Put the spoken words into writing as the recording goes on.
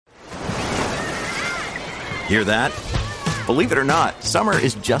Hear that? Believe it or not, summer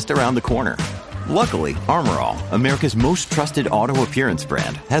is just around the corner. Luckily, Armor All, America's most trusted auto appearance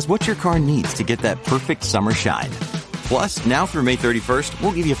brand, has what your car needs to get that perfect summer shine. Plus, now through May 31st,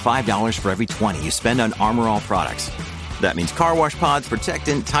 we'll give you $5 for every $20 you spend on Armor All products. That means car wash pods,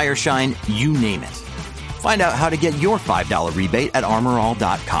 protectant, tire shine, you name it. Find out how to get your $5 rebate at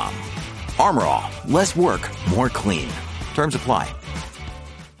armorall.com. Armor All, less work, more clean. Terms apply.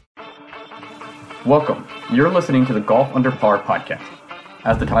 Welcome. You're listening to the Golf Under Par podcast.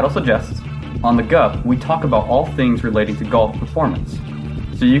 As the title suggests, on the GUP, we talk about all things relating to golf performance,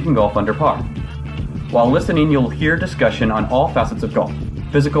 so you can golf under par. While listening, you'll hear discussion on all facets of golf,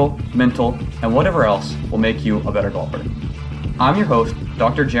 physical, mental, and whatever else will make you a better golfer. I'm your host,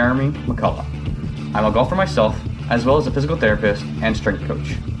 Dr. Jeremy McCullough. I'm a golfer myself, as well as a physical therapist and strength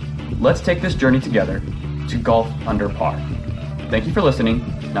coach. Let's take this journey together to golf under par. Thank you for listening.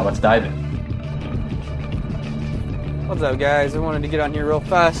 Now let's dive in. What's up, guys? I wanted to get on here real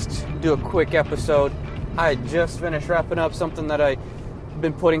fast, do a quick episode. I just finished wrapping up something that I've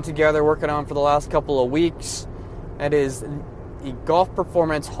been putting together, working on for the last couple of weeks. That is the Golf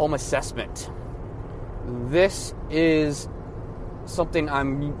Performance Home Assessment. This is something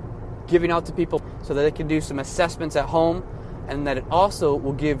I'm giving out to people so that they can do some assessments at home, and that it also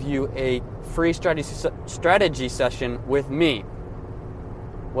will give you a free strategy session with me.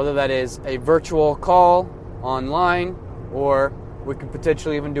 Whether that is a virtual call, online, or we could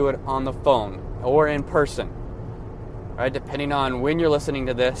potentially even do it on the phone or in person, right? Depending on when you're listening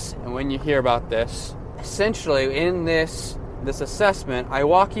to this and when you hear about this. Essentially, in this assessment, I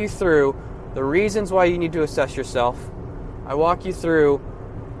walk you through the reasons why you need to assess yourself. I walk you through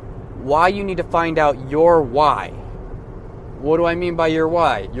why you need to find out your why. What do I mean by your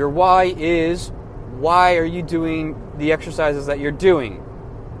why? Your why is, why are you doing the exercises that you're doing?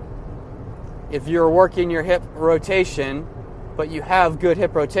 If you're working your hip rotation, but you have good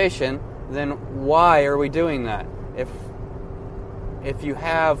hip rotation, then why are we doing that? If you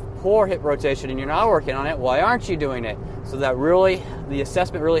have poor hip rotation and you're not working on it, why aren't you doing it? So that really, the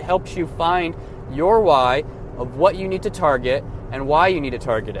assessment really helps you find your why of what you need to target and why you need to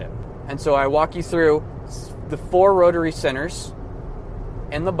target it. And so I walk you through the 4 rotary centers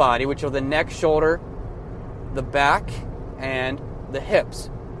in the body, which are the neck, shoulder, the back, and the hips.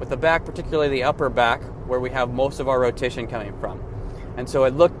 With the back, particularly the upper back, where we have most of our rotation coming from. And so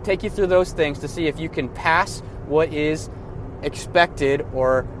I take you through those things to see if you can pass what is expected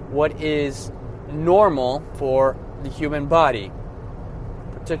or what is normal for the human body,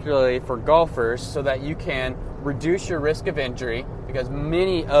 particularly for golfers, so that you can reduce your risk of injury, because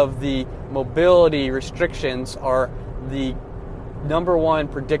many of the mobility restrictions are the number one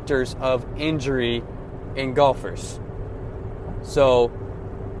predictors of injury in golfers. So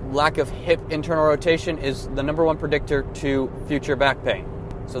lack of hip internal rotation is the number one predictor to future back pain.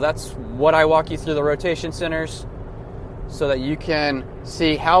 So that's what I walk you through the rotation centers, so that you can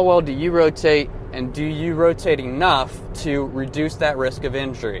see how well do you rotate, and do you rotate enough to reduce that risk of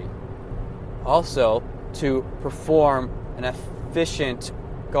injury. Also, to perform an efficient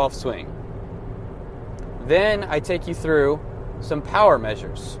golf swing. Then I take you through some power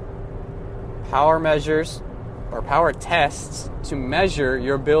measures. Power measures or power tests to measure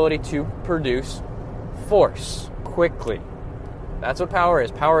your ability to produce force quickly. That's what power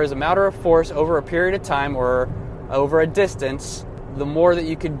is. Power is a matter of force over a period of time or over a distance. The more that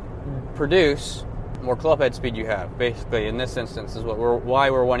you can produce, the more club head speed you have. Basically, in this instance, is why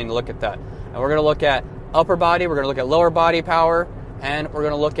we're wanting to look at that. And we're going to look at upper body, we're going to look at lower body power, and we're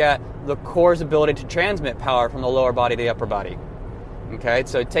going to look at the core's ability to transmit power from the lower body to the upper body. Okay,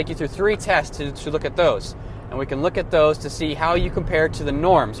 so I take you through 3 tests to look at those. And we can look at those to see how you compare to the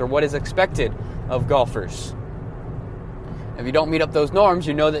norms or what is expected of golfers. If you don't meet up those norms,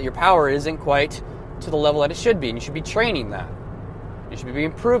 you know that your power isn't quite to the level that it should be, and you should be training that. You should be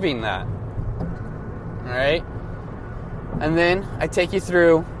improving that. All right? And then I take you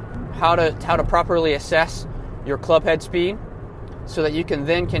through how to properly assess your club head speed, so that you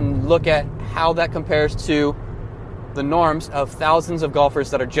can look at how that compares to the norms of thousands of golfers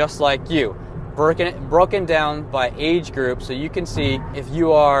that are just like you. Broken down by age group, so you can see if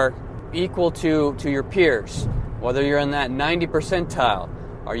you are equal to your peers, whether you're in that 90 percentile.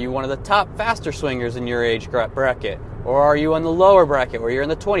 Are you one of the top faster swingers in your age bracket? Or are you in the lower bracket where you're in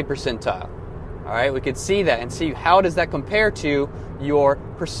the 20 percentile? All right, we could see that and see how does that compare to your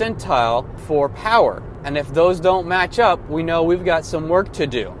percentile for power. And if those don't match up, we know we've got some work to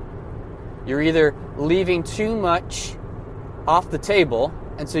do. You're either leaving too much off the table,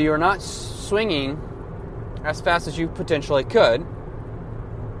 and so you're not swinging as fast as you potentially could,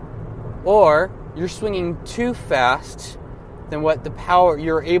 or you're swinging too fast than what the power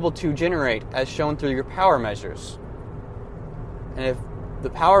you're able to generate as shown through your power measures. And if the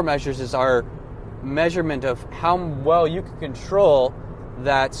power measures is our measurement of how well you can control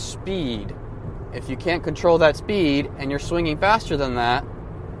that speed. If you can't control that speed and you're swinging faster than that,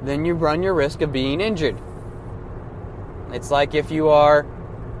 then you run your risk of being injured. It's like if you are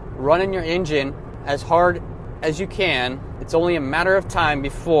running your engine as hard as you can, it's only a matter of time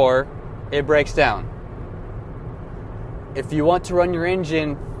before it breaks down. If you want to run your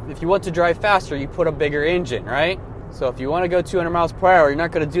engine, if you want to drive faster, you put a bigger engine, right? So if you want to go 200 miles per hour, you're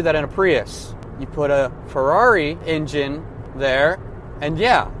not going to do that in a Prius. You put a Ferrari engine there, and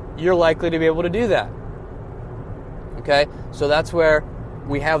yeah, you're likely to be able to do that. Okay? So that's where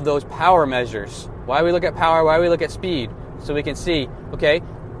we have those power measures. Why we look at power, why we look at speed, so we can see, okay,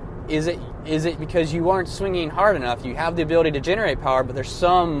 is it because you aren't swinging hard enough? You have the ability to generate power, but there's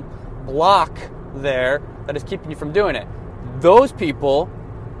some block there that is keeping you from doing it. Those people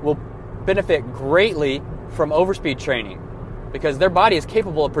will benefit greatly from overspeed training because their body is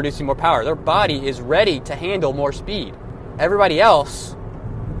capable of producing more power. Their body is ready to handle more speed. Everybody else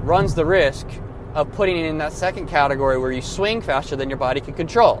runs the risk of putting it in that second category where you swing faster than your body can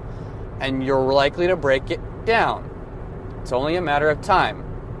control, and you're likely to break it down. It's only a matter of time.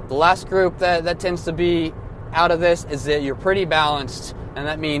 The last group that tends to be out of this is that you're pretty balanced, and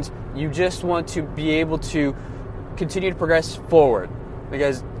that means you just want to be able to continue to progress forward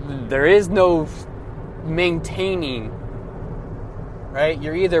because there is no maintaining, right?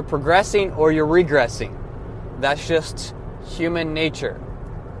 You're either progressing or you're regressing. That's just human nature.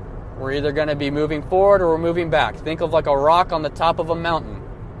 We're either going to be moving forward or we're moving back. Think of like a rock on the top of a mountain.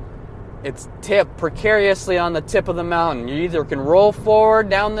 It's tipped precariously on the tip of the mountain. You either can roll forward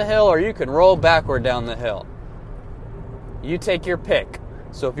down the hill or you can roll backward down the hill. You take your pick.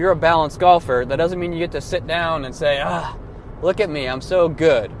 So if you're a balanced golfer, that doesn't mean you get to sit down and say, look at me, I'm so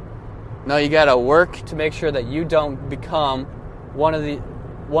good. No, you got to work to make sure that you don't become one of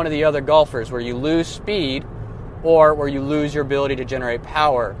the other golfers where you lose speed or where you lose your ability to generate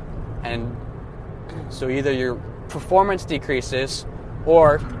power. And so either your performance decreases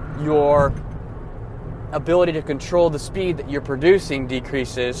or your ability to control the speed that you're producing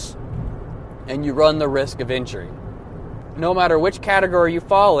decreases, and you run the risk of injury. No matter which category you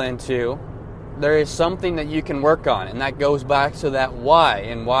fall into, there is something that you can work on, and that goes back to that why,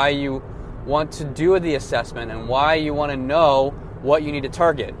 and why you want to do the assessment, and why you want to know what you need to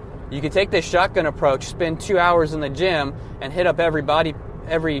target. You can take this shotgun approach, spend 2 hours in the gym, and hit up every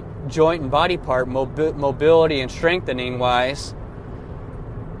joint and body part, mobility and strengthening wise.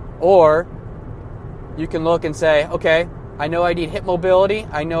 Or you can look and say, okay, I know I need hip mobility,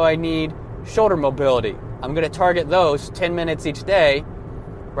 I know I need shoulder mobility. I'm going to target those 10 minutes each day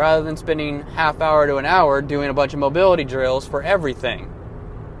rather than spending half hour to an hour doing a bunch of mobility drills for everything.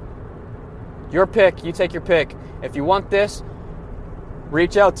 Your pick, you take your pick. If you want this,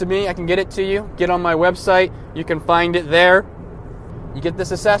 reach out to me, I can get it to you. Get on my website, you can find it there. You get this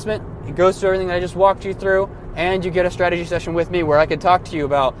assessment, it goes through everything that I just walked you through, and you get a strategy session with me where I can talk to you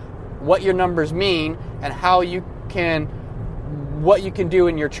about what your numbers mean and what you can do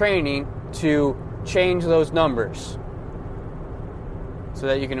in your training to change those numbers so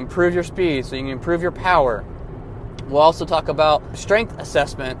that you can improve your speed, so you can improve your power. We'll also talk about strength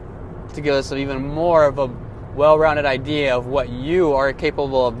assessment to give us even more of a well-rounded idea of what you are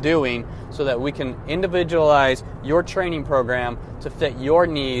capable of doing so that we can individualize your training program to fit your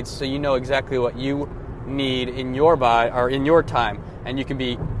needs so you know exactly what you need in your body or in your time, and you can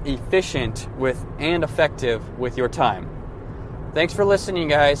be efficient with and effective with your time. Thanks for listening,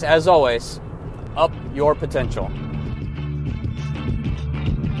 guys. As always, up your potential.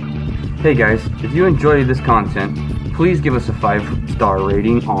 Hey guys, if you enjoyed this content, please give us a 5-star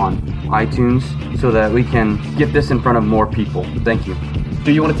rating on iTunes so that we can get this in front of more people. Thank you.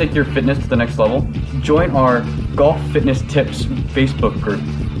 Do you want to take your fitness to the next level? Join our Golf Fitness Tips Facebook group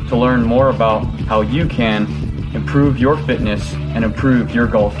to learn more about how you can improve your fitness and improve your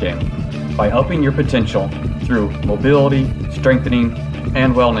golf game by upping your potential through mobility, strengthening,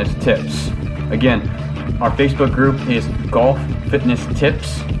 and wellness tips. Again, our Facebook group is Golf Fitness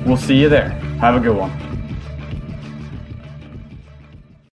Tips. We'll see you there. Have a good one.